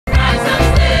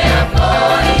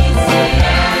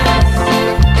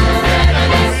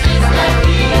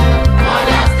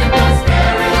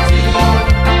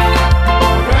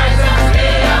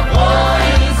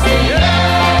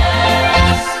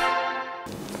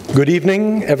Good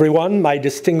evening, everyone, my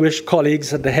distinguished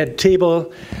colleagues at the head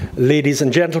table, ladies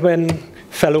and gentlemen,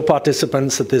 fellow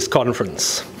participants at this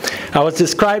conference. I was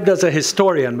described as a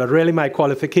historian, but really my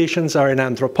qualifications are in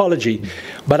anthropology.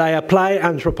 But I apply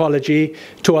anthropology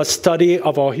to a study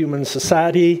of our human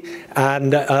society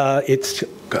and its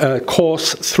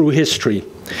course through history.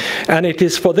 And it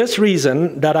is for this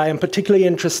reason that I am particularly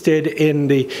interested in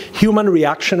the human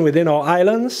reaction within our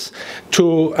islands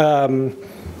to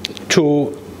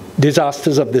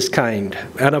disasters of this kind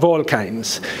and of all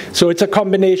kinds. So it's a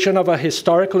combination of a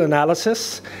historical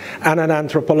analysis and an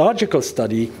anthropological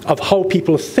study of how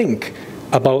people think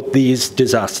about these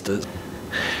disasters.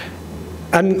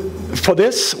 And for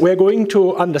this, we're going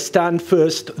to understand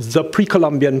first the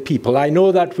pre-Columbian people. I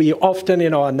know that we often,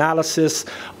 in our analysis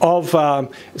of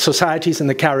societies in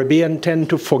the Caribbean, tend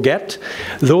to forget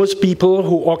those people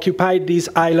who occupied these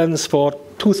islands for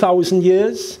 2,000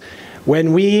 years,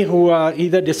 when we, who are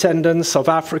either descendants of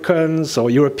Africans or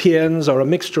Europeans or a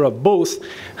mixture of both,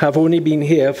 have only been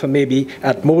here for maybe,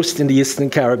 at most in the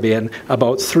Eastern Caribbean,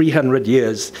 about 300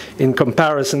 years in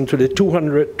comparison to the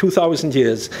 2,000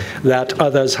 years that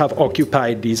others have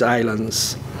occupied these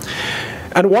islands.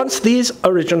 And once these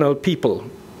original people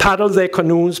paddled their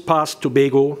canoes past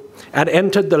Tobago and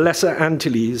entered the Lesser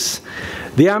Antilles,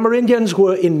 the Amerindians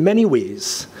were in many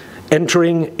ways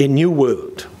entering a new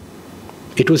world.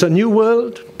 It was a new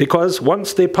world because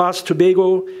once they passed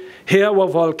Tobago, here were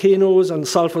volcanoes and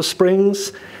sulfur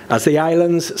springs as the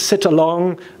islands sit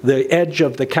along the edge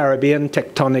of the Caribbean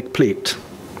tectonic plate.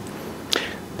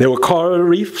 There were coral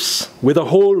reefs with a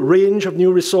whole range of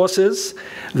new resources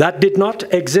that did not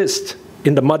exist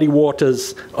in the muddy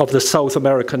waters of the South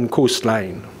American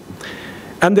coastline.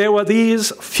 And there were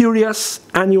these furious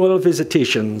annual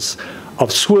visitations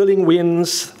of swirling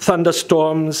winds,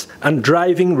 thunderstorms, and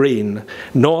driving rain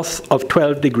north of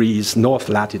 12 degrees north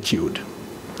latitude.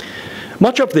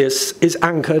 Much of this is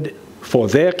anchored, for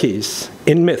their case,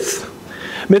 in myth.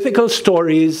 Mythical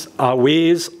stories are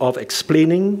ways of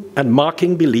explaining and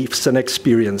marking beliefs and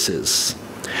experiences.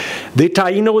 The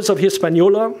Taínos of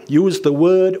Hispaniola used the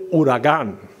word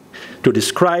huracán to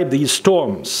describe these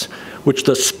storms, which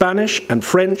the Spanish and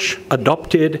French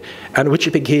adopted and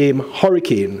which became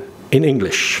hurricane in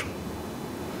English.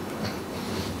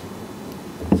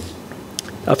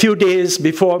 A few days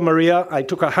before Maria, I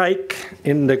took a hike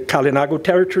in the Kalinago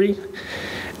territory,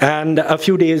 and a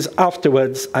few days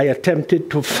afterwards, I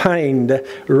attempted to find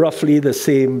roughly the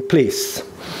same place.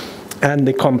 And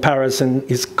the comparison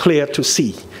is clear to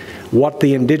see what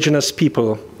the indigenous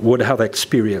people would have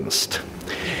experienced.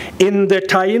 In the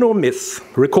Taíno myth,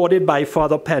 recorded by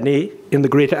Father Penny in the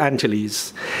Greater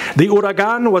Antilles, the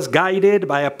huracán was guided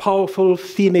by a powerful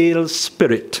female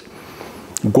spirit,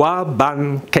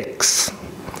 Guabanquex,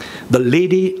 the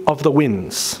Lady of the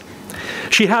Winds.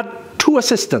 She had two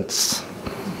assistants,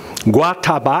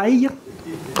 Guatabay,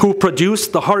 who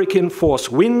produced the hurricane-force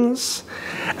winds,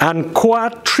 and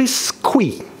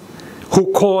Coatrisqui,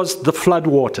 who caused the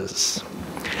floodwaters.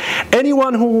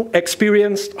 Anyone who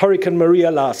experienced Hurricane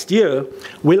Maria last year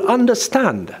will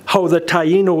understand how the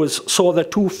Taínos saw the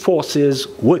two forces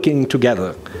working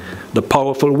together, the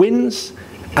powerful winds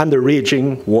and the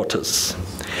raging waters.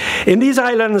 In these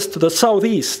islands to the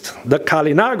southeast, the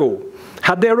Kalinago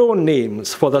had their own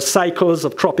names for the cycles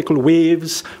of tropical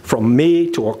waves from May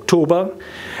to October,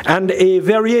 and a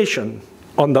variation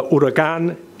on the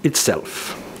huracán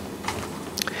itself.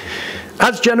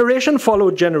 As generation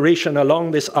followed generation along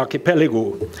this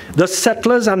archipelago, the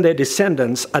settlers and their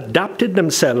descendants adapted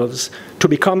themselves to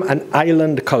become an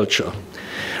island culture,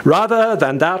 rather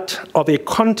than that of a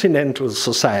continental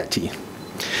society.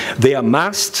 They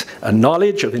amassed a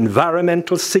knowledge of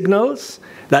environmental signals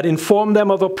that informed them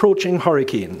of approaching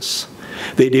hurricanes.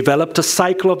 They developed a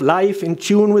cycle of life in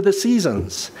tune with the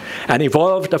seasons and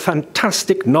evolved a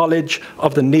fantastic knowledge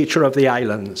of the nature of the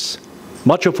islands,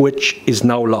 much of which is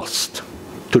now lost.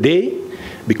 Today,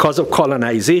 because of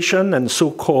colonization and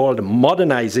so-called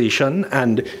modernization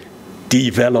and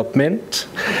development,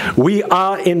 we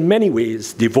are in many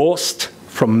ways divorced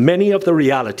from many of the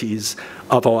realities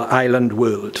of our island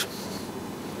world.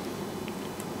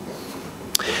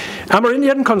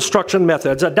 Amerindian construction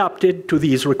methods adapted to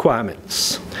these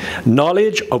requirements.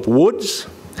 Knowledge of woods,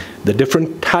 the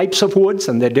different types of woods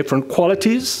and their different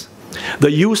qualities,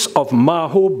 the use of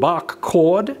maho bark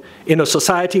cord in a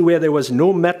society where there was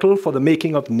no metal for the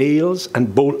making of nails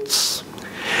and bolts.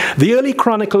 The early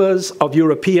chroniclers of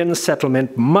European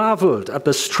settlement marveled at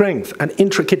the strength and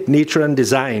intricate nature and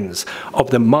designs of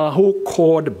the maho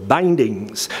cord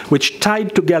bindings, which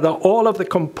tied together all of the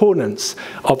components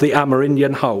of the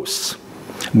Amerindian house.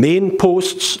 Main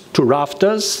posts to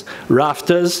rafters,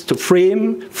 rafters to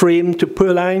frame, frame to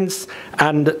purlines,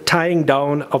 and tying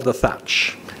down of the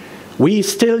thatch. We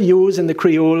still use in the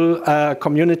Creole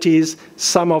communities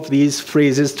some of these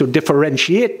phrases to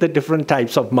differentiate the different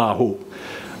types of maho.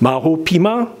 Maho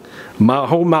pima,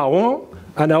 maho maon,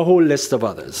 and a whole list of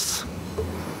others.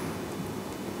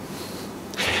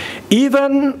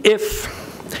 Even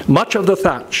if much of the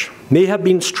thatch may have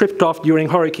been stripped off during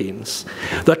hurricanes,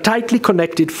 the tightly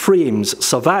connected frames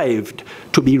survived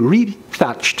to be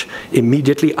rethatched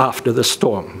immediately after the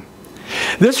storm.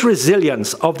 This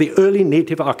resilience of the early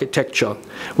native architecture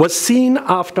was seen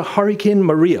after Hurricane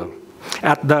Maria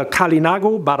at the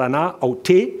Kalinago Barana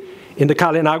Aute in the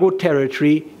Kalinago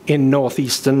territory in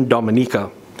northeastern Dominica.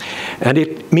 And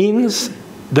it means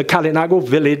the Kalinago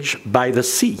village by the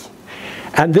sea.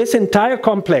 And this entire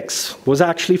complex was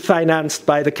actually financed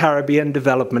by the Caribbean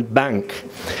Development Bank.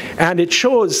 And it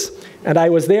shows, and I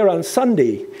was there on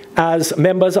Sunday, as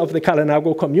members of the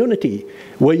Kalinago community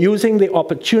were using the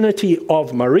opportunity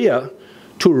of Maria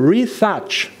to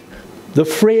rethatch. The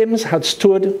frames had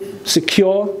stood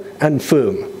secure and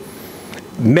firm.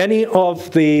 Many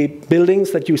of the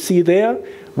buildings that you see there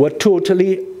were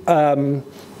totally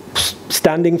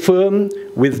standing firm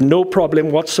with no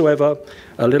problem whatsoever,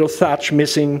 a little thatch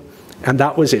missing, and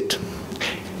that was it.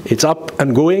 It's up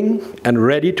and going and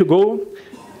ready to go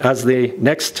as the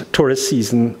next tourist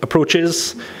season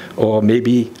approaches, or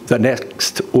maybe the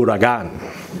next uragan.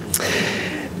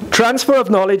 Transfer of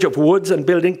knowledge of woods and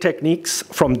building techniques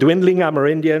from dwindling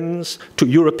Amerindians to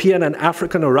European and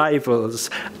African arrivals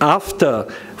after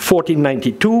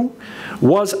 1492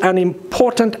 was an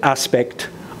important aspect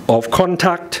of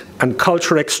contact and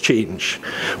cultural exchange,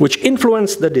 which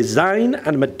influenced the design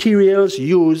and materials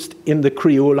used in the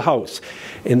Creole house.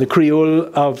 In the Creole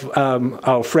of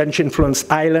our French-influenced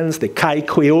islands, the Kai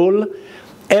Creole,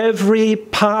 every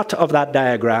part of that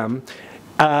diagram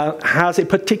has a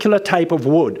particular type of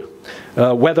wood,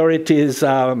 whether it is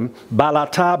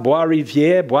balata, bois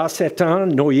rivière, bois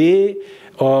setan, noyer,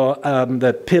 or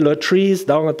the pillar trees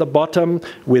down at the bottom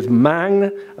with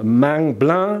mang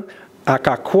blanc,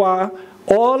 akakwa.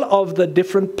 All of the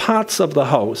different parts of the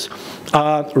house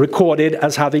are recorded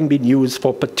as having been used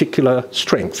for particular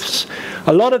strengths.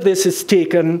 A lot of this is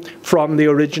taken from the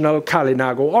original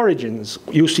Kalinago origins.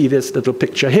 You see this little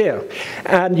picture here.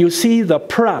 And you see the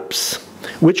praps,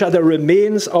 which are the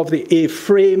remains of the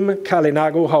A-frame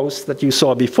Kalinago house that you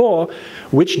saw before,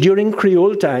 which during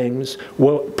Creole times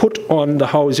were put on the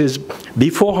houses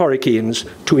before hurricanes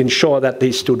to ensure that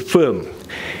they stood firm.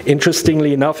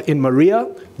 Interestingly enough, in Maria,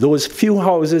 those few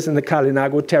houses in the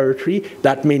Kalinago territory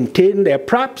that maintained their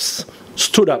praps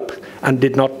stood up and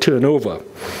did not turn over.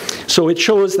 So it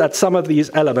shows that some of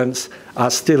these elements are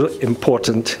still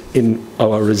important in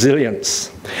our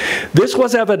resilience. This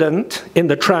was evident in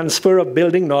the transfer of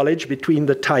building knowledge between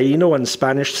the Taino and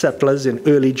Spanish settlers in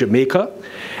early Jamaica,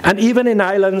 and even in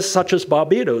islands such as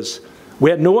Barbados,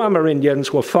 where no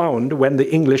Amerindians were found when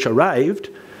the English arrived.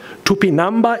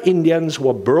 Tupinamba Indians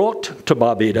were brought to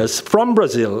Barbados from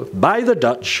Brazil by the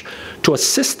Dutch to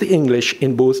assist the English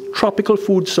in both tropical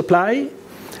food supply,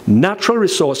 natural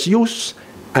resource use,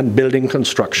 and building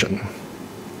construction.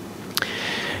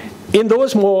 In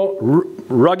those more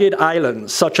rugged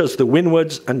islands, such as the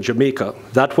Windwards and Jamaica,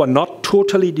 that were not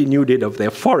totally denuded of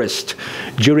their forest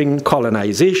during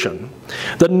colonization,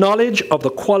 the knowledge of the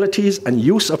qualities and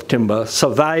use of timber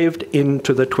survived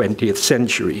into the 20th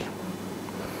century.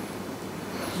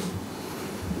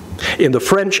 In the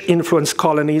French-influenced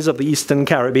colonies of the Eastern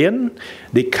Caribbean,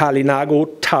 the Kalinago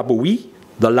Tabouis,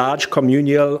 the large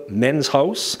communal men's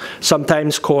house,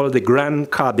 sometimes called the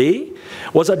Grand Cabe,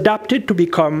 was adapted to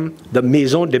become the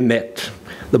Maison de Maître,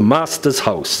 the master's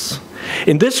house.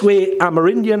 In this way,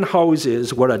 Amerindian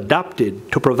houses were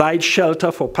adapted to provide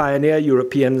shelter for pioneer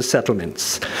European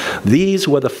settlements. These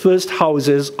were the first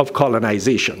houses of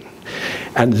colonization.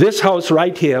 And this house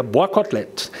right here, Bois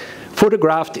Côtelette,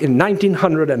 photographed in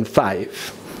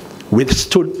 1905,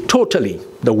 withstood totally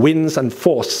the winds and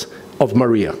force of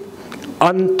Maria,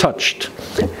 untouched,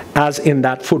 as in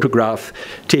that photograph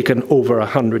taken over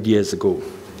 100 years ago.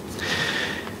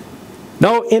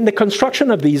 Now, in the construction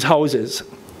of these houses,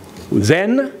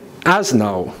 then as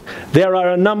now, there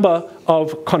are a number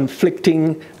of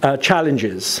conflicting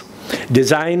challenges.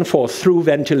 Design for through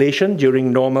ventilation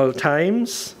during normal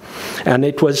times, and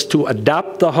it was to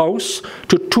adapt the house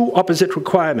to two opposite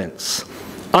requirements: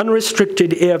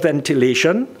 unrestricted air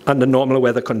ventilation under normal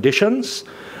weather conditions,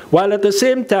 while at the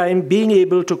same time being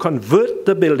able to convert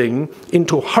the building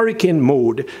into hurricane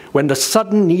mode when the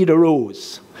sudden need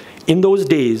arose, in those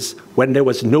days when there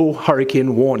was no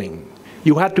hurricane warning.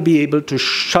 you had to be able to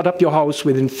shut up your house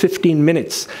within 15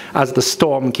 minutes as the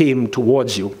storm came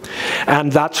towards you.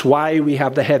 And that's why we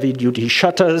have the heavy-duty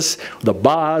shutters, the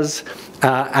bars,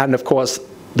 and of course,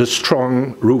 the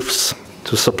strong roofs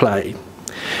to supply.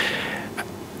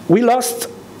 We lost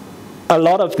a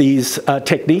lot of these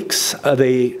techniques,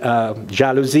 the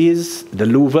jalousies, the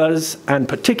louvers, and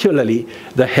particularly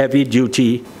the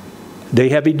heavy-duty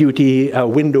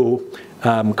window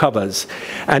covers.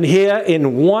 And here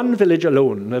in one village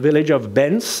alone, the village of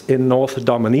Bence in North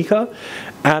Dominica,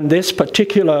 and this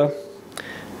particular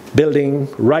building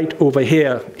right over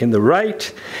here in the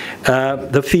right,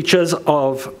 the features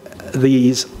of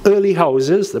these early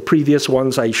houses, the previous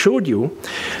ones I showed you,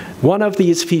 one of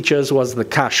these features was the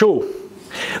cachot,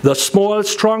 the small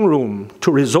strong room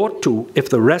to resort to if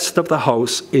the rest of the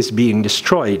house is being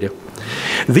destroyed.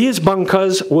 These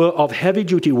bunkers were of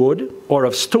heavy-duty wood or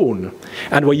of stone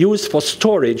and were used for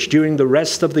storage during the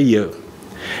rest of the year.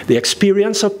 The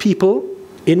experience of people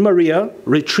in Maria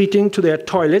retreating to their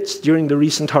toilets during the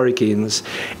recent hurricanes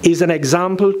is an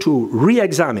example to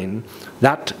re-examine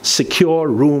that secure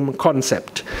room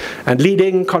concept. And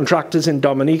leading contractors in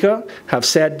Dominica have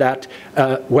said that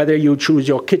whether you choose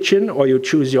your kitchen or you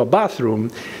choose your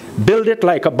bathroom, build it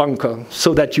like a bunker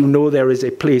so that you know there is a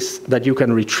place that you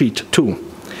can retreat to.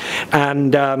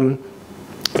 And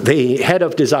the head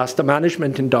of disaster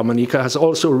management in Dominica has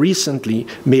also recently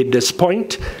made this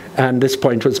point, and this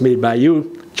point was made by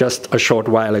you just a short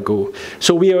while ago.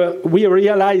 So we are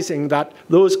realizing that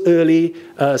those early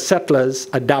settlers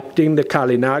adapting the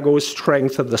Kalinago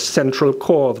strength of the central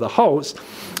core of the house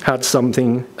had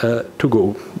something to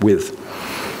go with.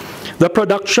 The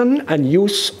production and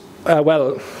use,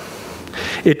 well,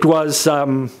 it was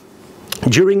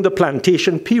during the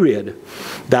plantation period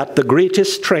that the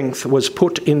greatest strength was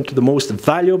put into the most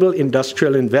valuable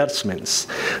industrial investments,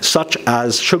 such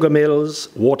as sugar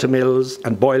mills, water mills,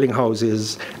 and boiling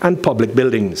houses, and public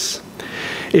buildings.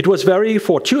 It was very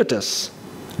fortuitous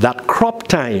that crop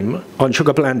time on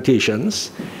sugar plantations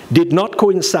did not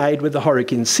coincide with the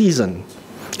hurricane season.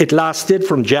 It lasted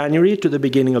from January to the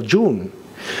beginning of June,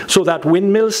 so that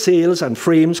windmill sails and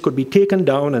frames could be taken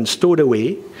down and stowed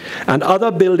away, and other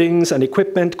buildings and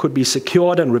equipment could be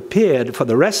secured and repaired for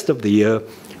the rest of the year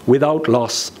without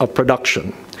loss of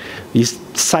production. These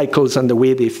cycles and the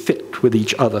way they fit with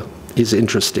each other is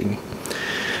interesting.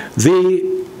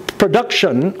 The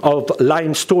production of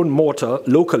limestone mortar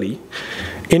locally,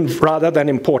 rather than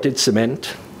imported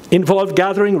cement, involved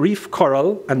gathering reef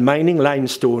coral and mining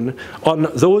limestone on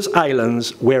those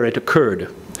islands where it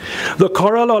occurred. The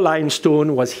coral or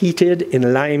limestone was heated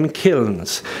in lime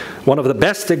kilns, one of the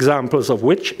best examples of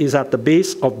which is at the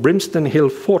base of Brimstone Hill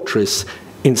Fortress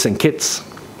in St. Kitts.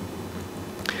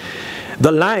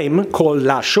 The lime, called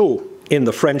la chaux in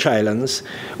the French islands,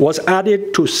 was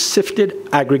added to sifted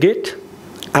aggregate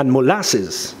and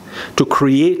molasses to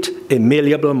create a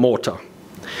malleable mortar.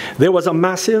 There was a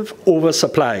massive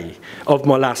oversupply of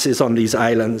molasses on these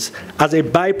islands as a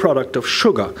byproduct of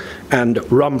sugar and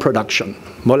rum production.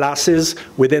 Molasses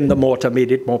within the mortar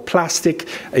made it more plastic,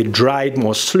 it dried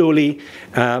more slowly,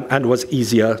 and was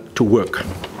easier to work.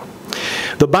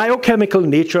 The biochemical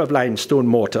nature of limestone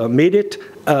mortar made it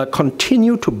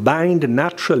continue to bind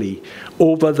naturally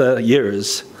over the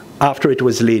years after it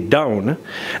was laid down,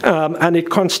 and it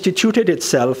constituted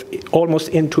itself almost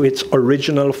into its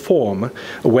original form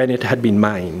when it had been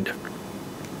mined.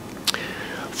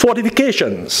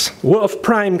 Fortifications were of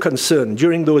prime concern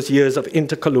during those years of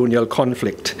intercolonial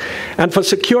conflict, and for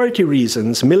security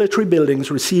reasons, military buildings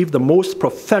received the most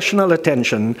professional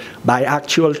attention by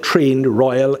actual trained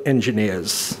royal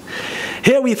engineers.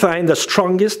 Here we find the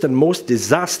strongest and most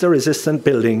disaster-resistant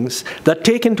buildings that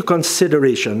take into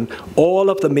consideration all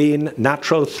of the main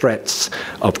natural threats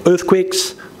of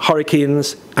earthquakes,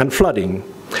 hurricanes, and flooding,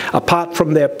 apart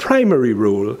from their primary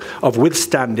role of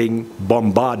withstanding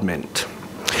bombardment.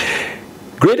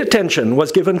 Great attention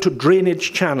was given to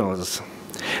drainage channels,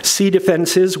 sea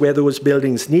defenses where those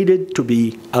buildings needed to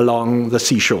be along the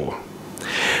seashore.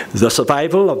 The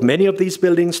survival of many of these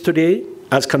buildings today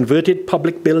as converted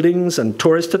public buildings and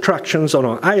tourist attractions on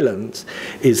our islands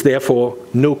is therefore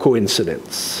no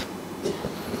coincidence.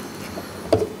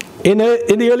 In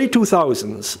the early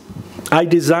 2000s, I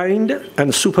designed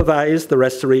and supervised the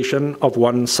restoration of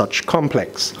one such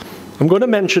complex. I'm going to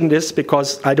mention this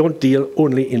because I don't deal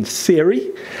only in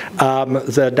theory.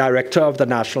 The director of the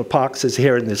national parks is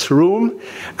here in this room,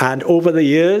 and over the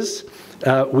years,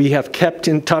 we have kept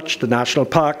in touch the national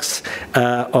parks,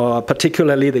 or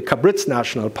particularly the Cabritz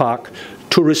National Park,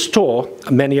 to restore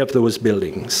many of those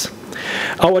buildings.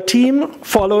 Our team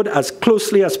followed as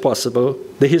closely as possible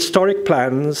the historic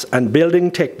plans and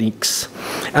building techniques,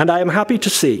 and I am happy to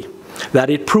say that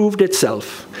it proved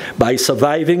itself by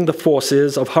surviving the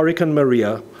forces of Hurricane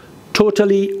Maria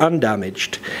totally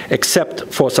undamaged, except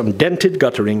for some dented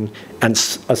guttering and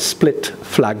a split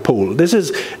flagpole. This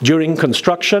is during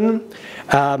construction.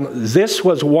 This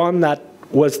was one that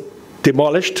was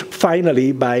demolished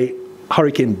finally by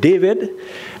Hurricane David,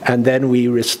 and then we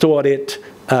restored it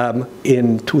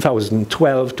in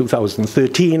 2012,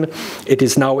 2013. It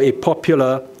is now a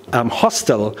popular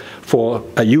hostel for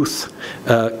youth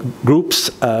groups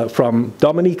from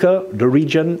Dominica, the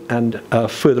region, and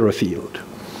further afield.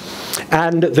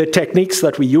 And the techniques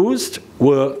that we used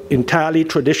were entirely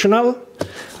traditional.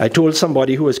 I told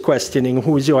somebody who was questioning,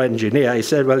 who's your engineer? I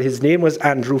said, well, his name was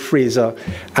Andrew Fraser,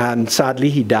 and sadly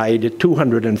he died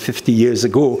 250 years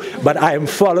ago, but I am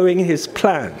following his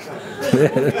plan.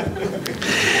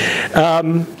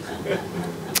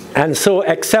 And so,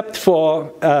 except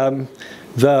for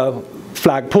the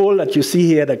flagpole that you see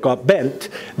here that got bent,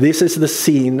 this is the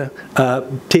scene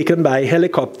taken by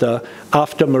helicopter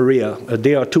after Maria. A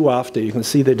day or two after, you can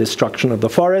see the destruction of the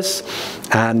forest,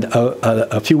 and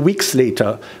a few weeks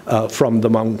later from the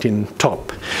mountain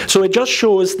top. So it just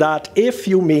shows that if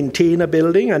you maintain a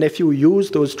building and if you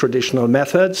use those traditional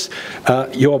methods,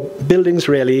 your buildings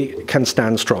really can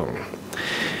stand strong.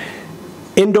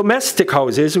 In domestic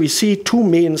houses, we see two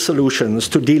main solutions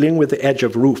to dealing with the edge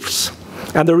of roofs,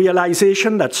 and the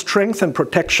realization that strength and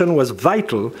protection was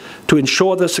vital to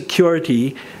ensure the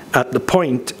security at the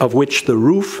point of which the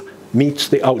roof meets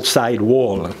the outside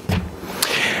wall.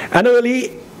 An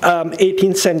early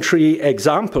 18th century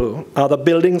example are the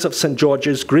buildings of St.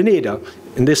 George's, Grenada,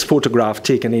 in this photograph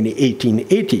taken in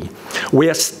 1880,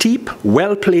 where steep,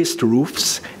 well-placed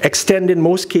roofs extend in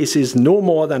most cases no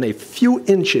more than a few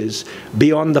inches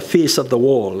beyond the face of the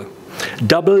wall.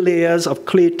 Double layers of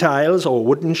clay tiles or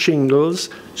wooden shingles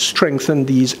strengthen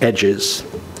these edges.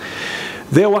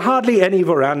 There were hardly any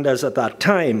verandas at that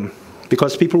time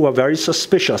because people were very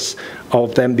suspicious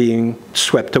of them being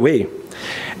swept away.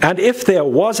 And if there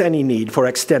was any need for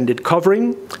extended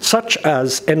covering, such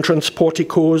as entrance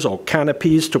porticos or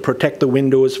canopies to protect the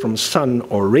windows from sun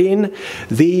or rain,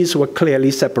 these were clearly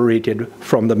separated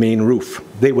from the main roof.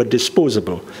 They were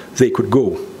disposable. They could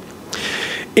go.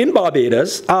 In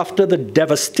Barbados, after the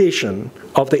devastation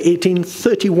of the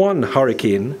 1831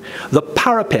 hurricane, the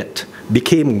parapet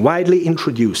became widely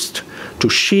introduced to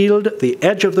shield the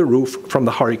edge of the roof from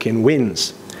the hurricane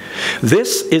winds.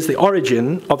 This is the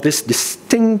origin of this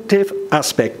distinctive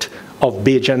aspect of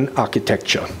Bajan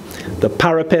architecture, the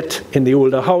parapet in the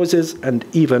older houses and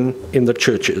even in the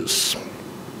churches.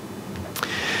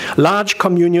 Large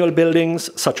communal buildings,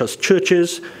 such as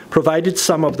churches, provided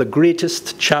some of the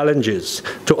greatest challenges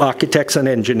to architects and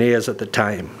engineers at the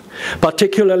time,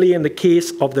 particularly in the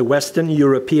case of the Western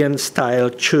European-style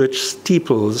church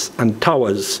steeples and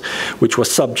towers, which were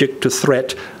subject to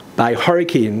threat by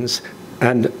hurricanes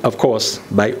and, of course,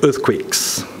 by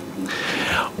earthquakes.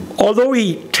 Although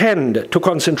we tend to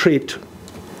concentrate,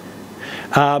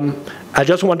 I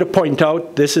just want to point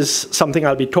out, this is something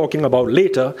I'll be talking about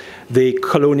later, the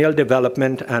colonial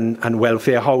development and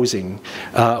welfare housing,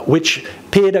 which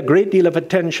paid a great deal of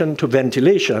attention to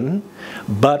ventilation,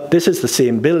 but this is the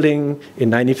same building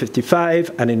in 1955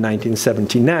 and in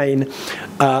 1979.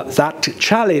 That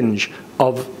challenge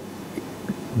of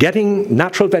getting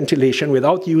natural ventilation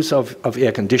without use of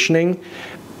air conditioning,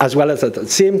 as well as at the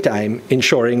same time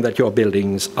ensuring that your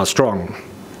buildings are strong.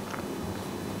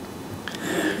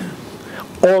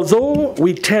 Although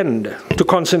we tend to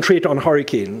concentrate on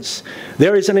hurricanes,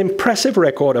 there is an impressive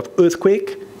record of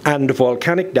earthquake and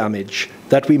volcanic damage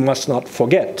that we must not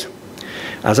forget.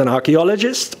 As an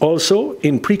archaeologist, also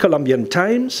in pre-Columbian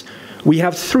times, we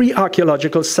have 3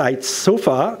 archaeological sites so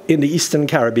far in the Eastern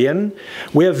Caribbean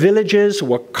where villages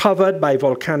were covered by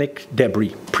volcanic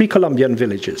debris, pre-Columbian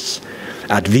villages.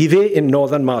 At Vive in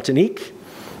northern Martinique,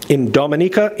 in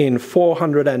Dominica in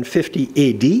 450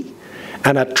 AD,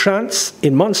 and at Trance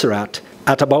in Montserrat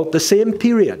at about the same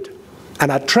period.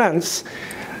 And at Trance,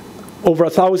 over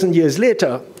 1,000 years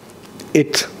later,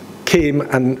 it came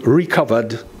and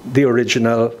recovered the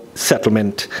original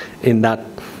settlement in that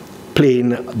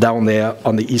plain down there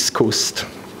on the east coast.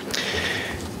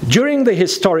 During the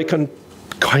historical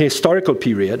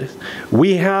period,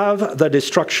 we have the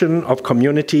destruction of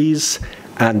communities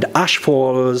and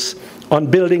ashfalls on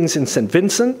buildings in St.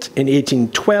 Vincent in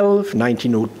 1812,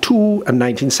 1902, and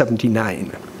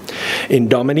 1979. In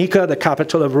Dominica, the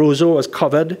capital of Roseau was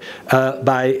covered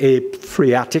by a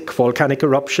phreatic volcanic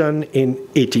eruption in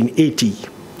 1880.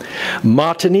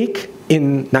 Martinique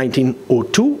in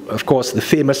 1902, of course, the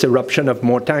famous eruption of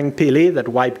Montagne Pelée that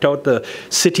wiped out the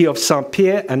city of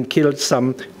Saint-Pierre and killed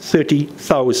some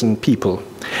 30,000 people.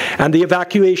 And the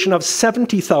evacuation of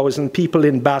 70,000 people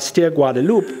in Bastia,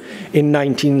 Guadeloupe in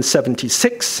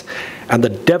 1976, and the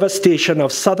devastation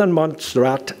of southern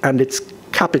Montserrat and its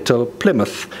capital,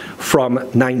 Plymouth, from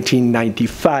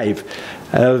 1995.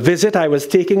 Visit, I was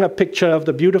taking a picture of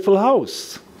the beautiful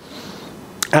house.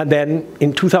 And then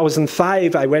in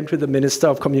 2005, I went with the Minister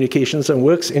of Communications and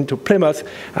Works into Plymouth,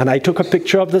 and I took a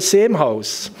picture of the same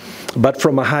house, but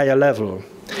from a higher level.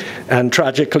 And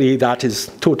tragically, that is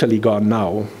totally gone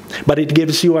now. But it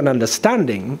gives you an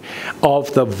understanding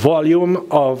of the volume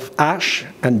of ash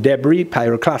and debris,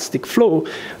 pyroclastic flow,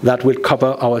 that will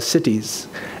cover our cities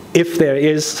if there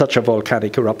is such a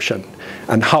volcanic eruption.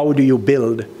 And how do you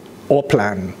build or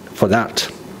plan for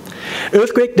that?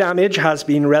 Earthquake damage has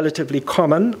been relatively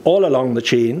common all along the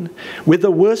chain, with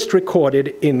the worst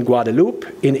recorded in Guadeloupe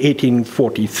in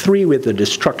 1843 with the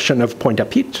destruction of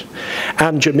Pointe-à-Pitre,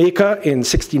 and Jamaica in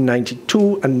 1692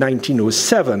 and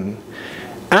 1907,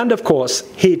 and of course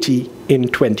Haiti in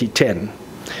 2010.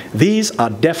 These are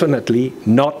definitely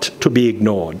not to be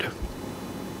ignored.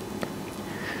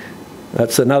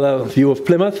 That's another view of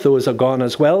Plymouth. Those are gone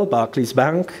as well, Barclays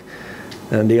Bank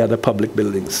and the other public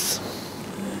buildings.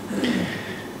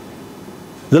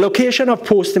 The location of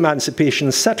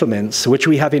post-emancipation settlements, which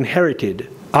we have inherited,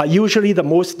 are usually the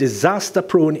most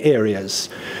disaster-prone areas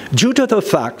due to the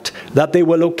fact that they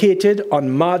were located on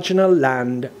marginal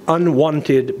land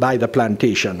unwanted by the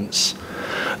plantations.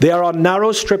 They are on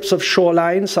narrow strips of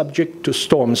shoreline subject to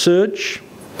storm surge,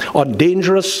 on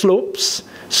dangerous slopes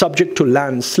subject to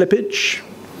land slippage,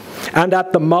 and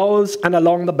at the mouths and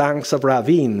along the banks of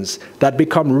ravines that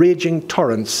become raging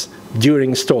torrents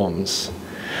during storms.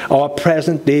 Our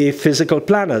present-day physical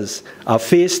planners are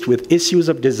faced with issues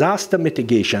of disaster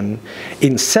mitigation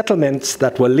in settlements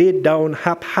that were laid down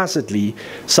haphazardly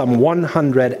some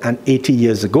 180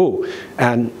 years ago.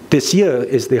 And this year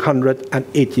is the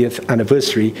 180th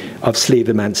anniversary of slave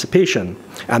emancipation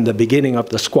and the beginning of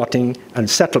the squatting and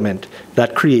settlement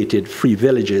that created free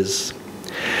villages.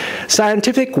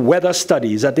 Scientific weather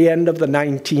studies at the end of the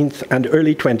 19th and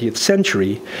early 20th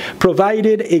century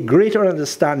provided a greater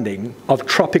understanding of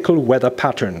tropical weather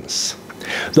patterns.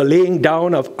 The laying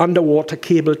down of underwater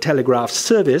cable telegraph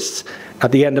service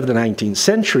at the end of the 19th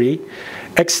century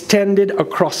extended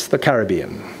across the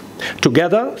Caribbean.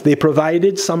 Together, they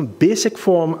provided some basic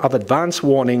form of advance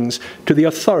warnings to the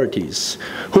authorities,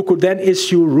 who could then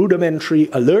issue rudimentary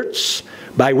alerts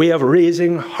by way of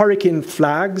raising hurricane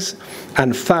flags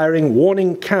and firing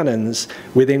warning cannons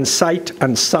within sight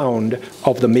and sound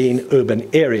of the main urban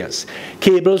areas.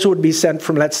 Cables would be sent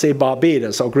from, let's say,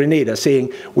 Barbados or Grenada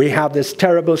saying, we have this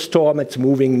terrible storm, it's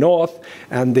moving north,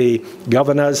 and the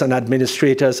governors and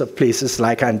administrators of places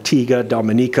like Antigua,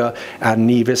 Dominica, and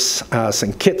Nevis,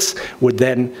 St. Kitts would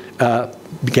then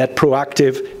get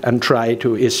proactive and try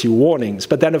to issue warnings.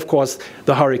 But then, of course,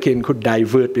 the hurricane could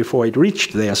divert before it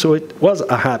reached there, so it was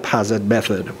a haphazard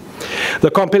method. The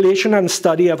compilation and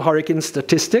study of hurricane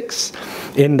statistics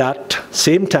in that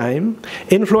same time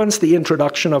influenced the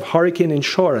introduction of hurricane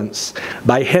insurance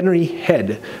by Henry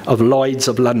Head of Lloyd's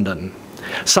of London.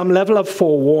 Some level of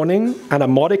forewarning and a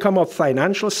modicum of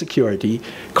financial security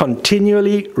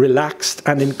continually relaxed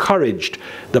and encouraged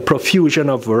the profusion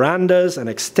of verandas and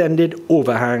extended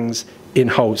overhangs in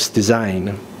house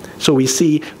design. So we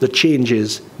see the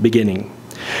changes beginning.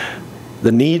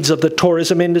 The needs of the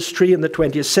tourism industry in the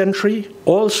 20th century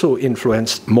also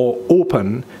influenced more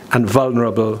open and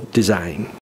vulnerable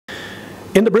design.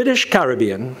 In the British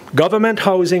Caribbean, government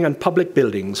housing and public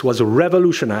buildings was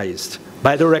revolutionized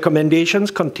by the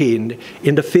recommendations contained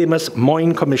in the famous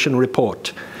Moyne Commission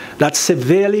report that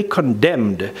severely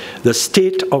condemned the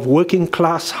state of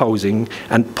working-class housing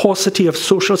and paucity of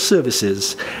social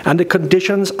services and the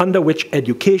conditions under which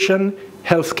education,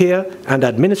 healthcare, and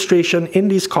administration in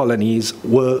these colonies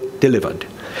were delivered.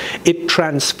 It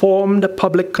transformed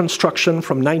public construction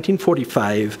from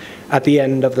 1945 at the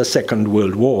end of the Second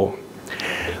World War.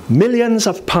 Millions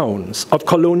of pounds of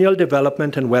colonial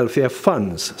development and welfare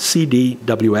funds,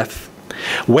 CDWF,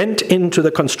 went into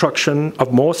the construction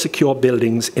of more secure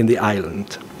buildings in the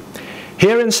island.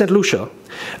 Here in St. Lucia,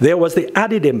 there was the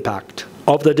added impact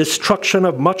of the destruction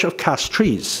of much of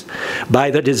Castries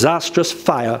by the disastrous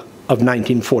fire of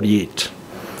 1948.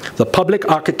 the public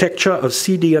architecture of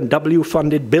CD&W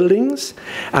funded buildings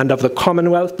and of the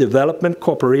Commonwealth Development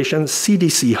Corporation's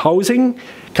CDC housing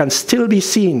can still be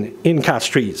seen in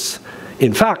Castries.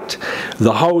 In fact,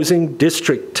 the housing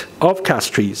district of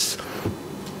Castries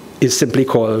is simply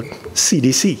called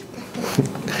CDC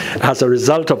as a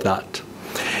result of that.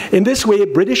 In this way,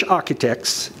 British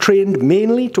architects, trained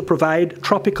mainly to provide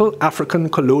tropical African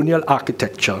colonial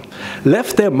architecture,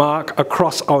 left their mark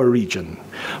across our region,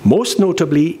 most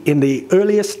notably in the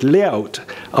earliest layout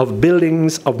of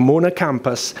buildings of Mona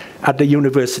Campus at the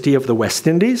University of the West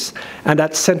Indies and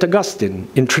at St. Augustine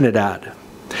in Trinidad.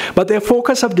 But their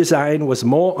focus of design was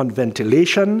more on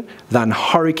ventilation than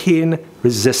hurricane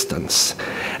resistance.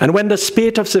 And when the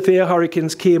spate of severe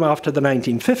hurricanes came after the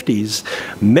 1950s,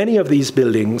 many of these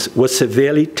buildings were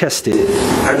severely tested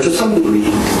and to some degree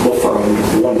were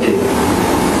found wanting.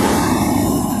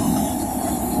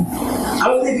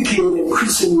 As they became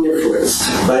increasingly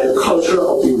influenced by the culture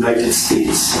of the United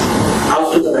States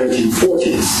after the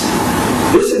 1940s,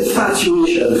 this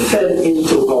infatuation fed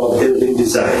into our building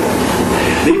design.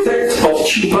 The effect of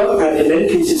cheaper and in many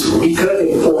cases weaker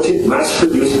imported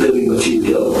mass-produced building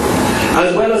material,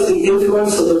 as well as the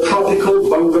influence of the tropical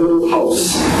bungalow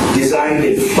house designed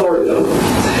in Florida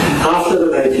after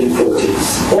the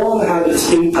 1940s, all had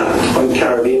its impact on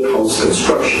Caribbean house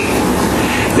construction.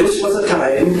 This was a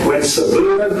time when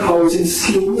suburban housing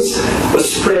schemes were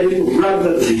spreading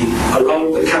rapidly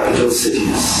around the capital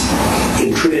cities.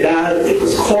 In Trinidad, it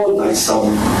was called by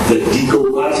some the Diego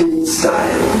Martin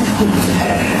style.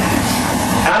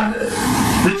 And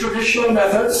the traditional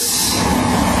methods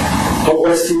of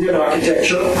West Indian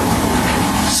architecture,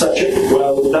 such as,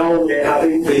 well, now they're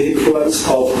having the influence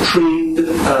of trained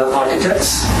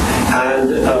architects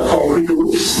and concrete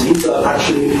roofs. These are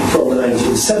actually from the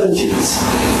 1970s,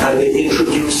 and they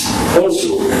introduced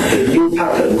also a new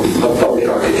pattern of public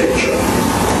architecture.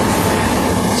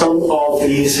 Some of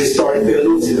these historic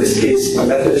buildings, in this case a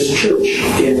Methodist church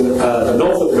in the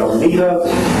north of Grenada,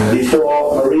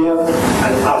 before Maria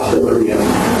and after Maria.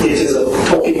 It is a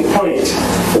talking point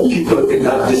for people in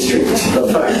that district, the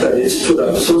fact that it stood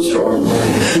up so strong,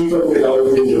 even without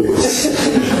windows.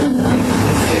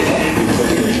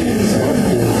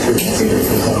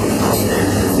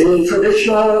 The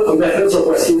traditional methods of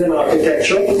West Indian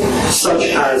architecture, such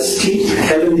as steep,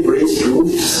 heavily braced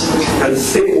roofs and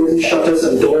thick wooden shutters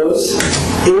and doors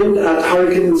aimed at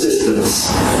hurricane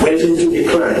resistance, went into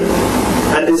decline,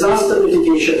 and disaster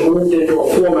mitigation moved into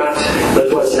a format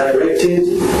that was directed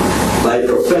by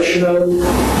professional,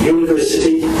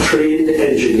 university-trained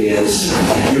engineers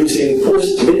using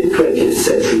post-mid-20th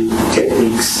century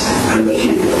techniques and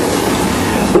material.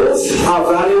 Both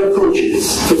are valid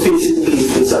approaches to facing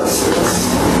these disasters.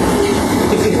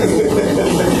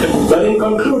 But in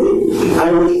concluding,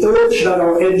 I would urge that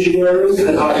our engineering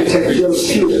and architectural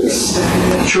students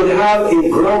should have a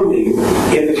grounding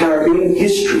in the Caribbean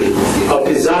history of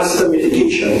disaster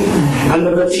mitigation and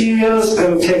the materials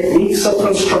and techniques of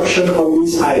construction on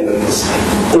these islands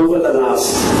over the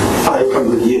last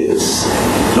 500 years.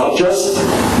 Not just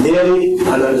merely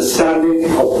an understanding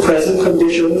of present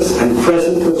conditions and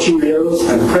present materials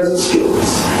and present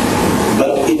skills,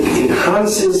 but it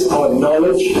enhances our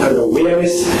knowledge and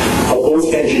awareness of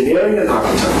both engineering and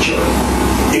architecture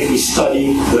if we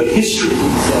study the history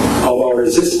of our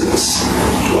resistance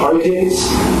to hurricanes,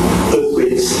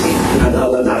 earthquakes, and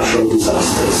other natural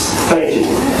disasters. Thank you.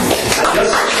 And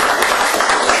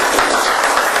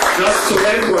just to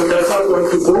end, one does not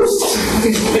want to boast,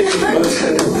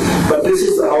 but this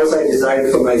is the house I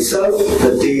designed for myself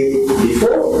the day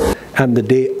before and the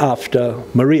day after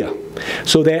Maria.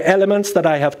 So there are elements that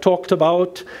I have talked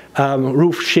about,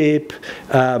 roof shape,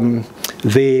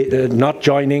 not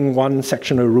joining one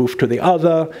section of roof to the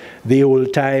other, the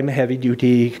old-time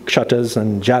heavy-duty shutters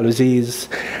and jalousies,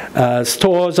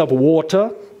 stores of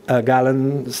water,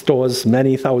 gallon stores,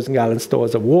 many thousand-gallon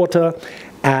stores of water,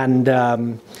 and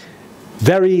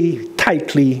very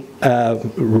tightly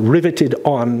riveted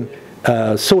on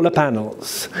solar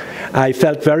panels. I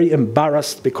felt very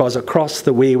embarrassed because across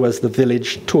the way was the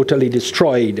village totally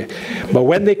destroyed. But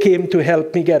when they came to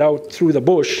help me get out through the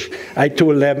bush, I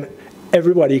told them,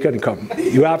 everybody can come.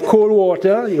 You have cold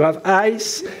water, you have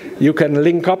ice, you can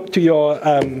link up to your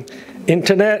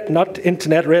internet, not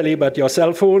internet really, but your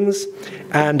cell phones,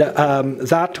 and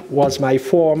that was my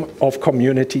form of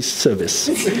community service.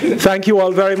 Thank you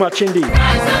all very much indeed.